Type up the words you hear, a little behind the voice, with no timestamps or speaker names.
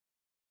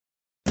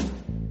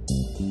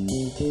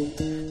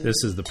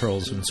This is the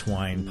Pearls and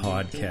Swine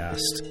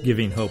podcast,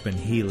 giving hope and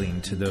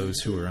healing to those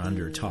who are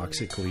under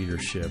toxic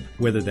leadership,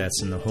 whether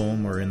that's in the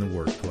home or in the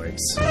workplace.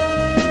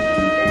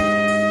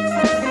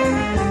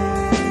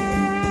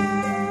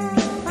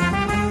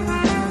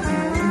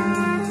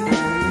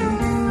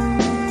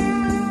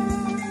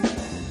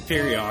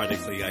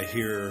 Periodically, I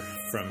hear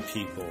from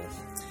people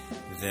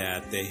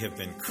that they have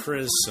been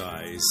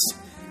criticized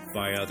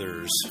by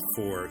others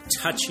for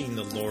touching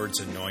the Lord's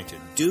anointed.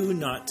 Do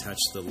not touch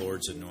the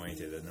Lord's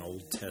anointed, an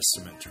Old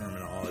Testament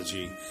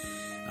terminology,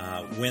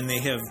 when they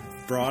have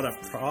brought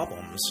up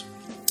problems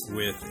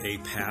with a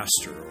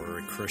pastor or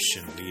a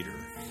Christian leader.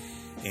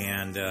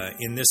 And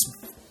in this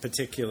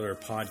particular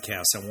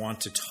podcast, I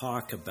want to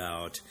talk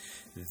about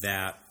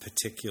that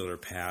particular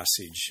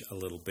passage a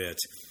little bit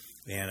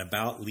and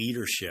about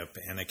leadership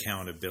and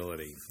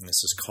accountability. And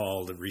this is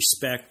called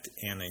Respect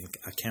and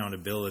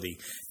Accountability.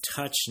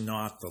 Touch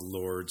not the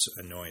Lord's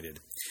anointed.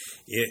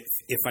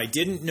 If I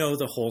didn't know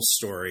the whole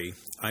story,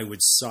 I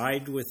would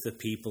side with the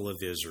people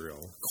of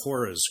Israel,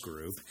 Korah's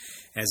group,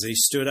 as they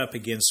stood up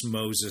against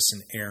Moses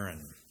and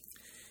Aaron.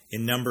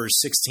 In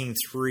Numbers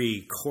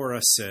 16:3,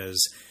 Korah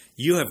says,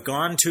 "You have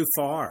gone too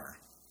far."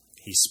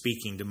 He's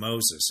speaking to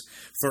Moses.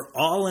 "For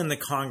all in the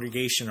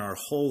congregation are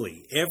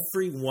holy,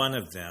 every one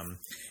of them,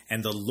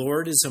 and the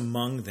Lord is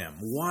among them.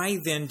 Why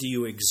then do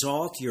you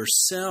exalt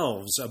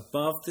yourselves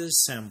above the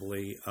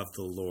assembly of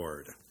the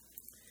Lord?"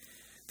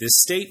 This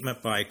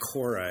statement by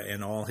Korah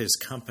and all his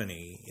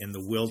company in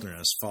the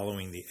wilderness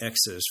following the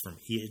exodus from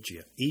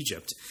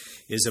Egypt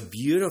is a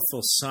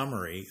beautiful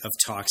summary of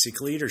toxic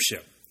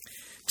leadership.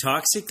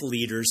 Toxic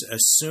leaders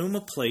assume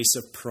a place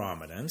of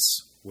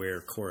prominence,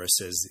 where Korah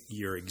says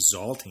you're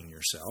exalting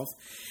yourself,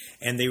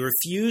 and they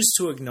refuse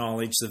to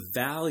acknowledge the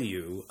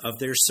value of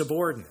their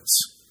subordinates,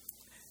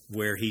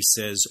 where he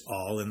says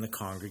all in the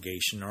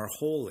congregation are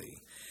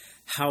holy.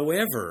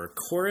 However,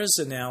 Korah's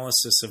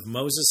analysis of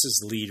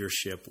Moses'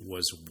 leadership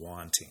was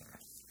wanting.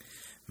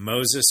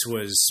 Moses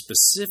was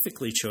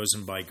specifically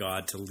chosen by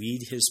God to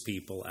lead his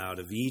people out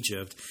of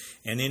Egypt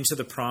and into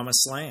the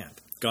promised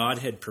land. God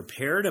had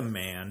prepared a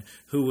man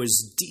who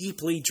was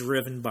deeply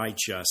driven by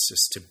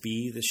justice to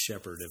be the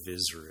shepherd of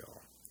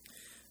Israel.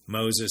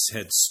 Moses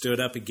had stood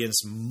up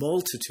against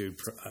multiple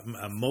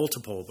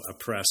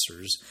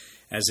oppressors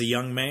as a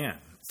young man,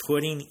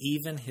 putting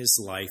even his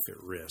life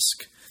at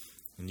risk.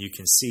 And you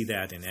can see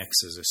that in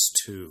Exodus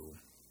 2.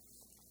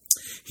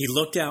 He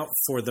looked out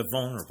for the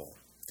vulnerable.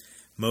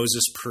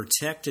 Moses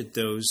protected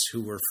those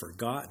who were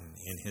forgotten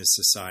in his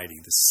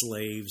society, the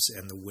slaves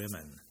and the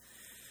women.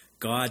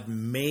 God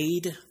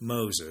made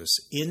Moses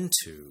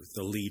into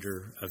the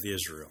leader of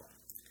Israel.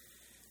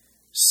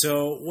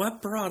 So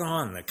what brought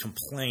on the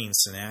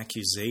complaints and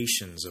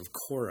accusations of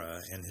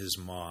Korah and his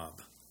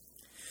mob?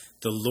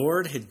 The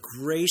Lord had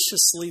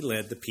graciously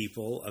led the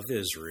people of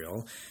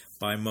Israel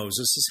by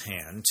Moses'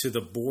 hand to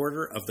the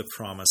border of the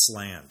promised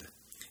land.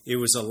 It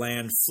was a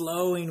land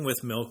flowing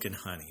with milk and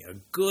honey, a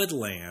good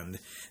land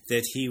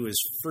that he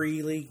was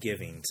freely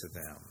giving to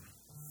them.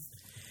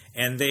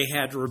 And they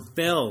had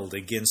rebelled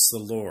against the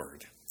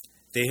Lord.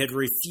 They had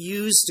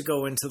refused to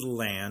go into the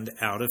land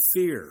out of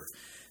fear.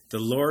 The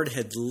Lord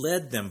had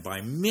led them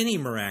by many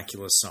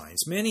miraculous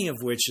signs, many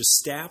of which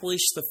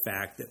established the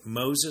fact that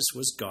Moses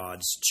was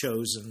God's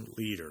chosen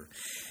leader.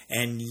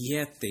 And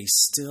yet they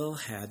still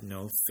had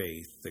no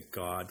faith that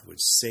God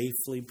would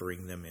safely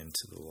bring them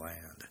into the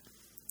land.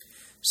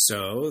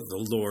 So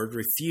the Lord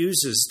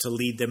refuses to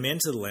lead them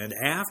into the land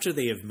after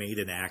they have made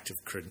an act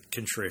of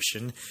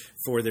contrition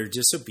for their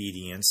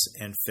disobedience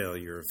and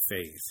failure of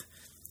faith.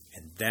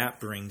 And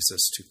that brings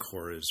us to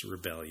Korah's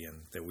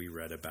rebellion that we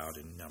read about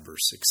in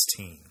Numbers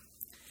 16.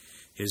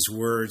 His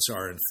words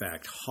are in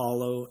fact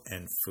hollow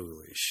and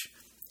foolish.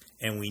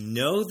 And we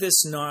know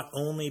this not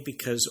only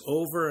because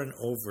over and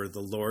over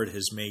the Lord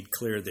has made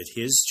clear that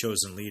his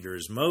chosen leader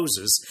is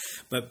Moses,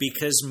 but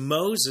because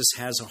Moses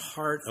has a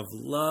heart of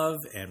love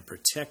and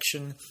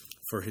protection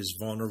for his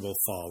vulnerable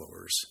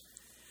followers.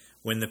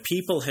 When the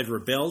people had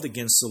rebelled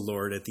against the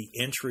Lord at the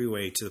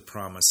entryway to the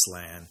promised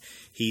land,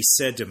 he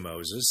said to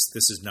Moses,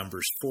 this is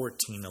Numbers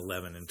 14,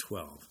 11, and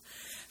 12,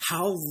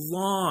 "How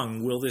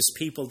long will this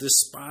people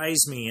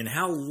despise me, and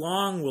how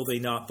long will they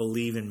not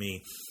believe in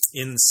me?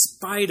 In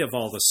spite of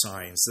all the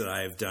signs that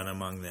I have done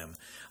among them,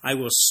 I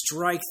will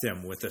strike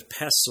them with a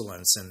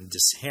pestilence and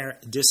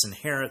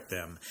disinherit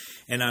them,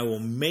 and I will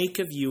make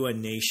of you a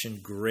nation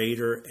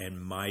greater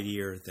and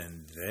mightier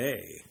than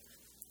they."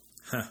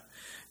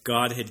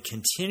 God had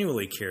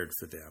continually cared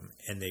for them,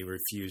 and they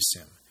refused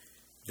him.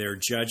 Their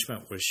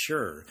judgment was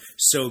sure.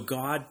 So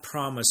God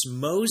promised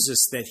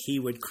Moses that he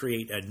would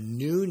create a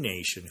new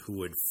nation who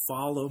would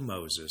follow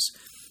Moses,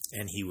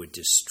 and he would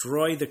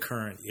destroy the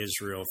current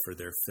Israel for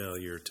their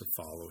failure to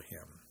follow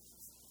him.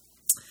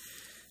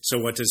 So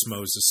what does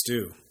Moses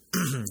do?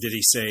 Did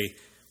he say,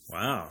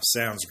 "Wow,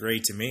 sounds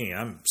great to me.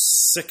 I'm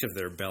sick of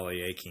their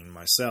belly aching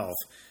myself.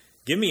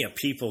 Give me a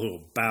people who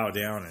will bow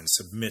down and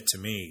submit to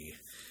me"?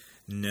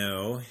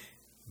 No,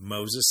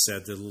 Moses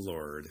said to the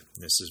Lord,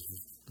 this is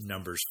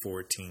Numbers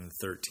 14,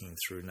 13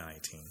 through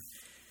 19,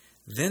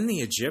 Then the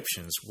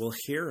Egyptians will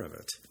hear of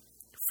it.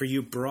 For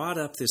you brought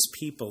up this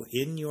people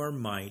in your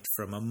might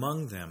from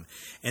among them,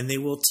 and they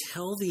will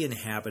tell the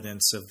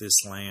inhabitants of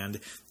this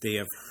land, they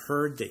have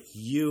heard that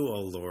you,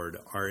 O Lord,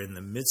 are in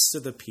the midst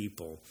of the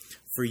people.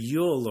 For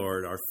you, O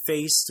Lord, are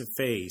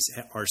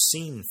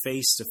seen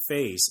face to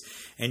face,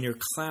 and your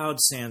cloud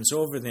stands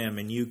over them,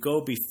 and you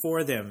go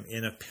before them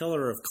in a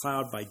pillar of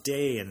cloud by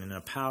day and in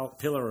a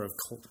pillar of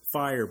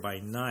fire by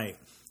night.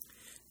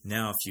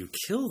 Now if you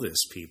kill this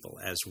people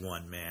as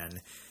one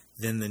man,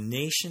 then the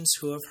nations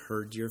who have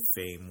heard your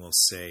fame will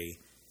say,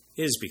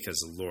 it is because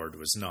the Lord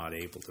was not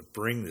able to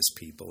bring this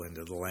people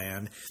into the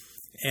land,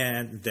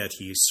 and that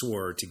he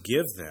swore to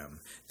give them,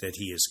 that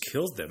he has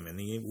killed them in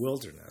the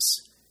wilderness.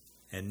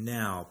 And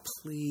now,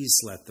 please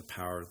let the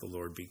power of the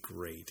Lord be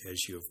great,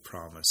 as you have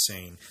promised,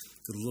 saying,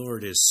 the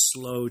Lord is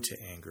slow to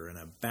anger and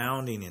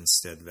abounding in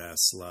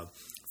steadfast love,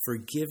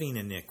 forgiving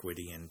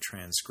iniquity and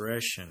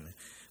transgression,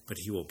 but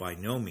he will by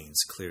no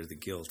means clear the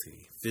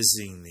guilty,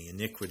 visiting the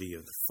iniquity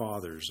of the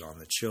fathers on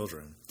the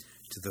children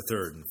to the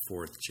third and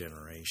fourth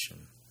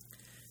generation.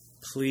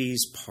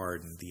 Please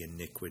pardon the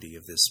iniquity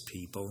of this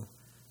people,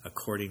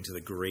 according to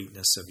the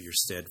greatness of your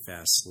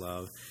steadfast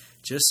love,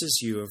 just as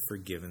you have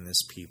forgiven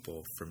this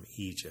people from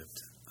Egypt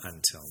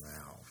until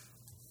now.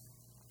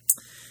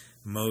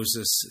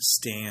 Moses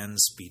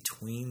stands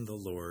between the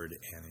Lord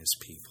and his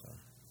people.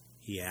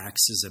 He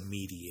acts as a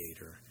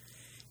mediator.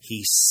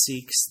 He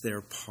seeks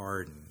their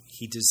pardon.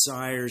 He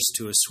desires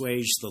to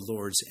assuage the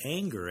Lord's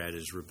anger at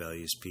his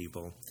rebellious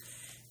people,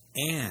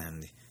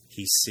 and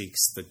he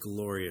seeks the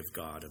glory of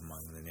God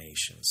among the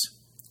nations.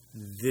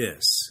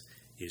 This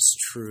is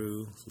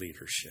true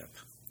leadership.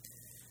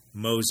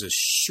 Moses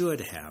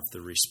should have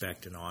the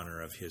respect and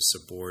honor of his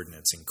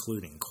subordinates,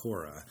 including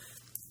Korah,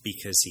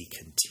 because he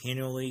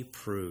continually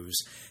proves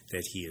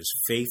that he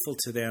is faithful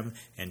to them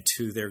and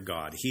to their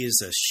God. He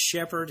is a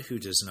shepherd who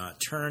does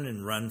not turn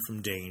and run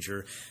from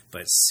danger,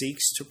 but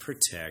seeks to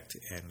protect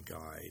and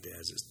guide,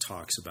 as it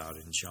talks about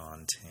in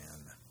John 10.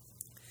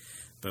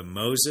 But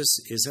Moses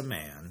is a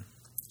man,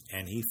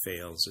 and he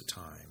fails at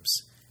times.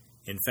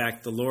 In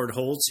fact, the Lord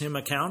holds him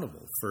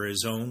accountable for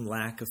his own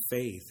lack of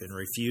faith and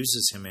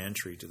refuses him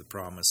entry to the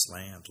promised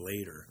land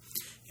later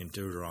in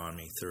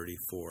Deuteronomy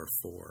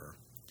 34:4.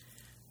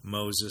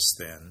 Moses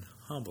then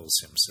humbles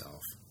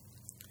himself.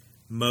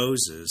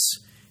 Moses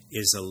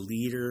is a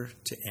leader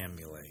to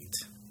emulate.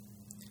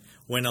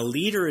 When a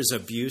leader is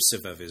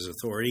abusive of his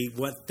authority,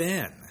 what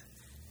then?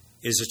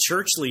 Is a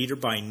church leader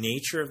by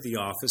nature of the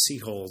office he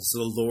holds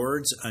the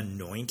Lord's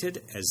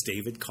anointed, as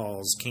David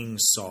calls King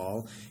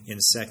Saul in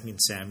 2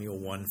 Samuel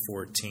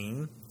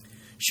 1:14?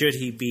 Should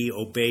he be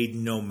obeyed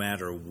no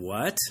matter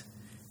what?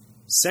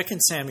 2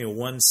 Samuel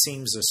 1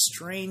 seems a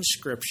strange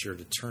scripture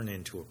to turn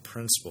into a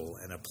principle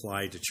and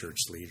apply to church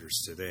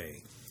leaders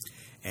today.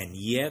 And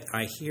yet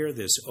I hear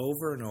this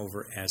over and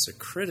over as a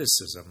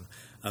criticism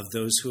of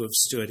those who have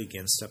stood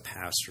against a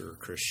pastor or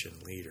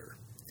Christian leader.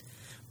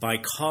 By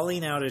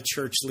calling out a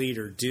church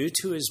leader due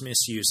to his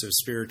misuse of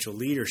spiritual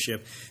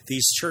leadership,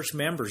 these church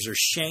members are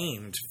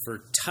shamed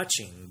for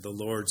touching the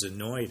Lord's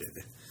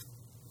anointed.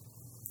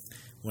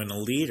 When a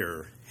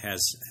leader has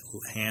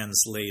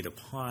hands laid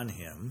upon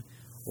him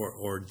or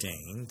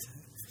ordained,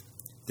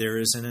 there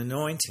is an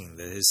anointing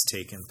that has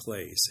taken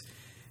place,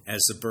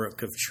 as the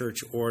Book of Church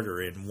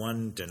Order in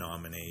one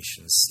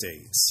denomination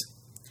states.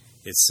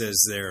 It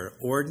says their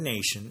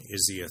ordination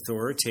is the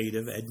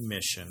authoritative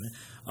admission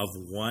of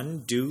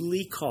one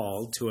duly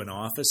called to an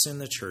office in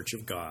the Church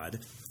of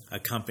God,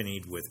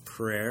 accompanied with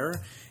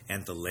prayer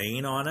and the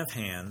laying on of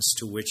hands,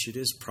 to which it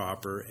is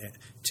proper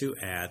to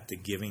add the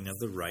giving of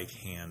the right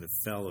hand of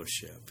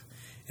fellowship.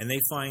 And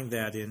they find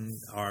that in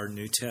our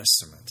New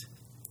Testament.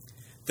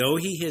 Though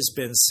he has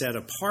been set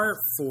apart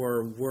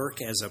for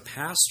work as a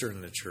pastor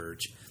in the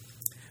church,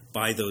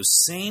 by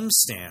those same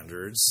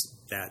standards,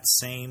 that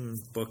same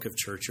Book of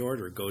Church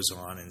Order goes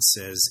on and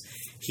says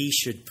he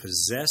should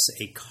possess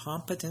a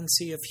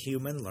competency of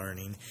human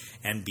learning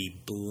and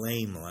be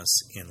blameless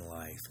in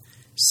life,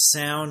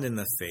 sound in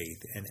the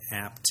faith, and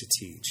apt to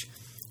teach.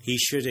 He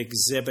should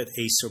exhibit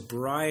a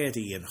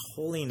sobriety and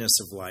holiness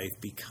of life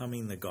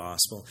becoming the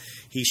gospel.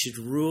 He should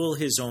rule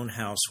his own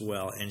house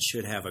well and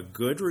should have a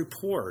good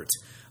report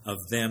of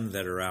them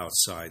that are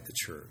outside the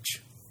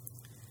church.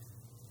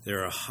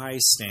 There are high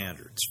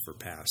standards for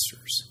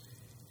pastors,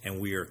 and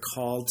we are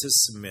called to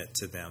submit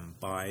to them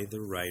by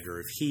the writer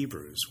of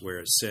Hebrews, where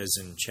it says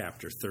in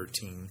chapter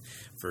 13,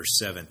 verse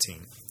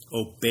 17,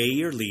 "Obey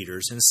your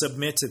leaders and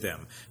submit to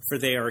them, for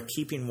they are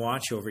keeping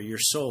watch over your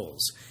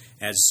souls,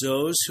 as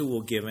those who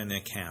will give an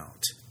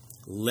account.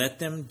 Let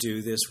them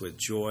do this with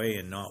joy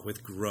and not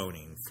with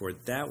groaning, for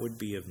that would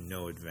be of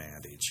no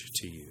advantage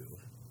to you."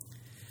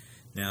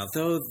 Now,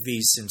 though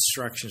these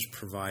instructions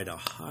provide a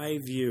high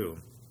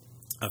view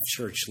of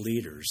church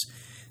leaders,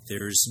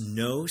 there is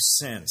no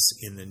sense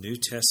in the New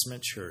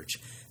Testament church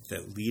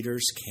that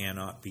leaders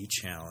cannot be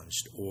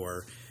challenged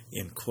or,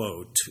 in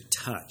quote,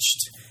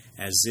 touched,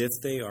 as if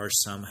they are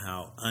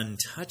somehow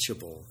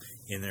untouchable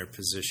in their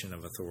position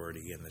of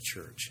authority in the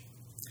church.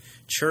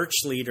 Church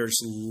leaders'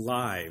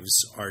 lives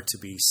are to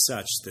be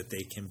such that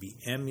they can be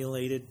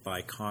emulated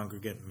by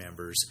congregant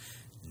members,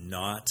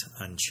 not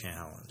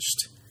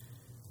unchallenged.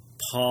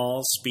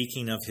 Paul,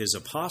 speaking of his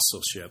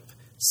apostleship,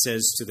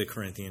 says to the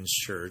Corinthians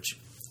church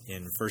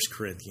in 1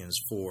 Corinthians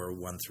 4,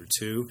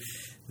 1-2,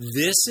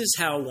 "This is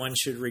how one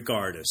should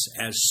regard us,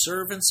 as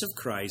servants of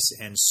Christ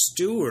and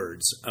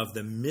stewards of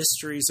the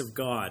mysteries of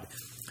God.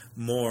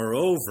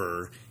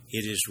 Moreover,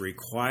 it is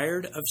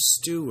required of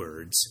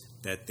stewards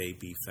that they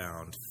be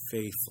found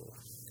faithful."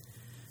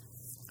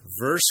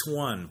 Verse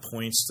 1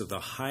 points to the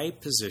high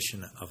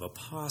position of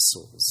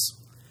apostles,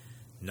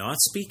 not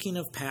speaking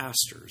of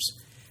pastors,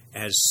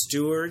 as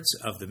stewards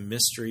of the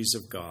mysteries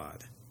of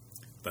God.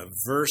 But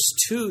verse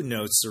 2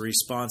 notes the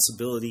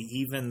responsibility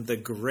even the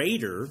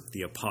greater,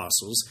 the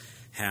apostles,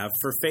 have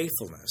for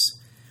faithfulness.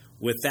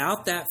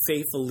 Without that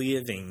faithful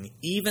living,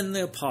 even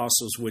the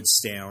apostles would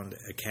stand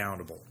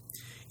accountable.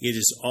 It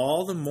is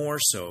all the more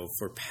so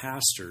for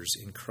pastors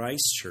in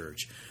Christ's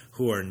church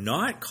who are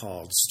not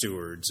called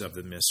stewards of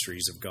the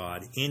mysteries of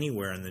God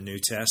anywhere in the New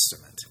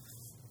Testament.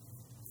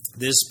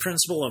 This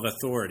principle of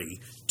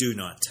authority, do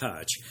not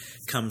touch,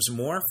 comes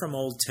more from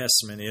Old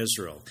Testament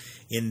Israel.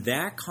 In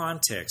that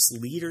context,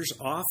 leaders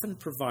often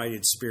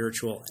provided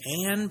spiritual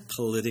and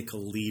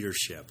political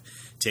leadership.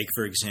 Take,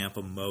 for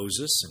example,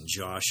 Moses and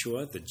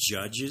Joshua, the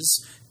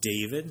judges,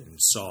 David and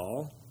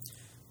Saul.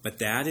 But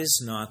that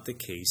is not the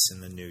case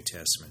in the New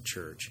Testament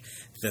church.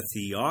 The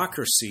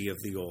theocracy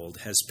of the old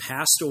has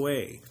passed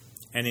away,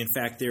 and in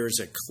fact there is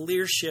a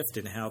clear shift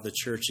in how the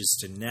church is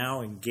to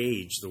now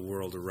engage the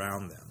world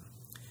around them.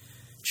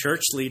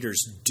 Church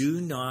leaders do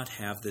not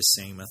have the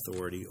same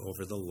authority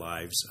over the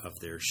lives of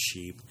their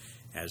sheep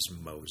as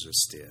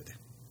Moses did.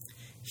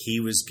 He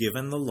was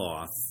given the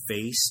law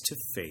face to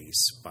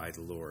face by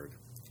the Lord.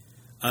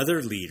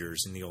 Other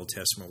leaders in the Old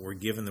Testament were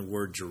given the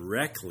word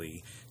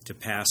directly to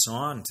pass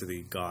on to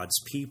the God's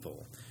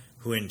people,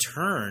 who in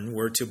turn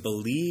were to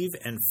believe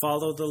and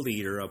follow the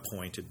leader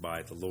appointed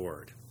by the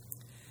Lord.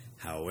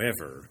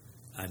 However,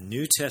 a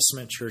New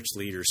Testament church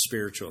leader's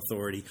spiritual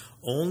authority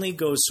only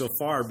goes so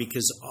far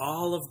because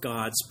all of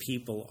God's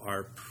people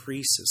are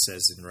priests, it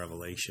says in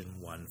Revelation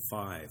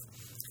 1:5.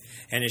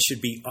 And it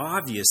should be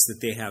obvious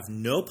that they have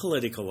no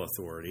political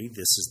authority,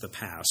 this is the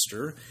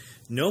pastor,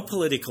 no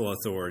political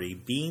authority,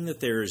 being that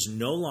there is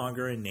no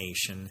longer a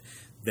nation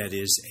that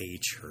is a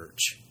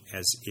church,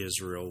 as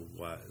Israel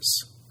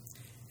was.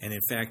 And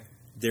in fact,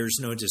 there's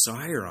no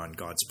desire on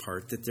God's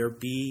part that there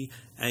be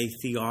a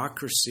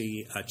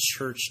theocracy, a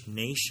church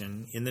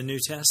nation in the New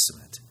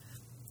Testament.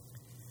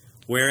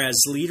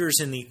 Whereas leaders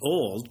in the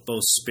old,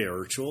 both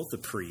spiritual, the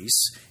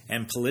priests,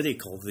 and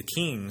political, the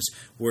kings,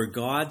 were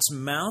God's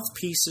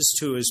mouthpieces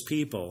to his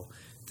people,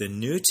 the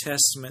New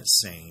Testament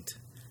saint,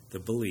 the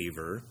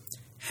believer,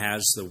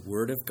 has the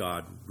Word of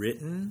God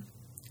written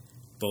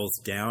both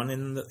down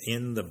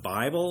in the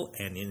Bible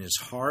and in his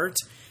heart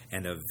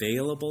and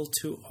available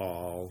to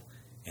all,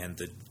 and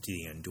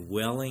the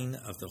indwelling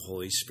of the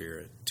Holy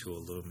Spirit to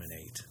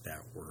illuminate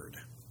that word.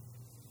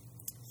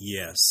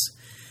 Yes,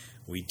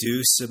 we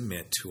do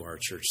submit to our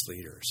church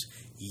leaders.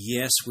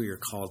 Yes, we are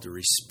called to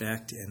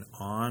respect and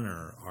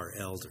honor our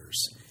elders.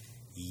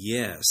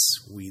 Yes,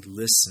 we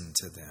listen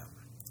to them.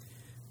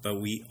 But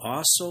we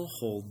also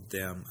hold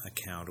them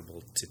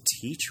accountable to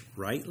teach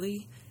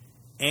rightly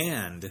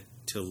and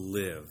to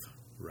live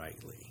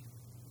rightly.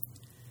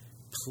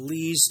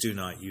 Please do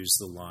not use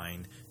the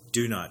line,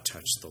 "Do not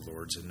touch the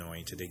Lord's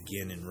anointed,"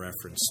 again in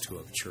reference to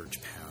a church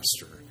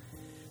pastor,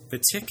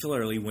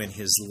 particularly when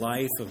his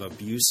life of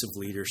abusive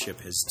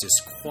leadership has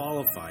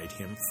disqualified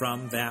him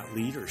from that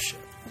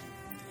leadership.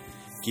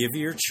 Give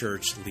your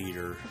church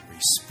leader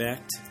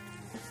respect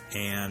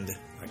and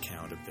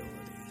accountability.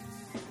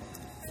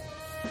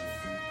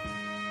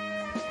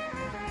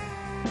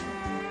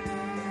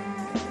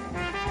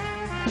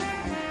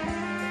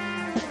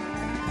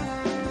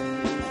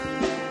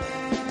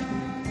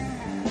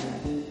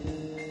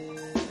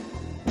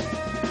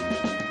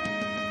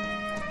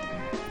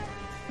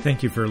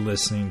 Thank you for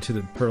listening to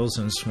the Pearls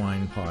and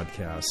Swine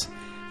podcast.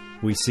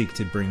 We seek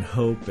to bring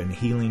hope and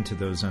healing to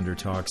those under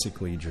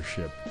toxic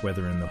leadership,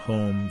 whether in the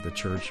home, the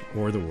church,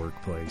 or the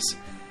workplace.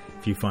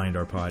 If you find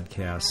our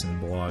podcasts and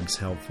blogs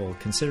helpful,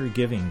 consider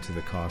giving to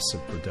the costs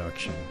of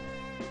production.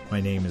 My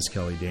name is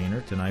Kelly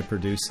Daynert, and I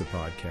produce the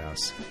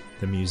podcast.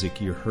 The music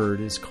you heard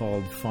is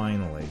called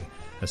Finally,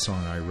 a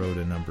song I wrote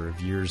a number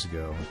of years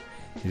ago.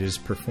 It is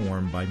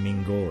performed by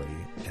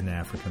Mingoli, an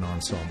African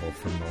ensemble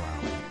from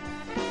Malawi.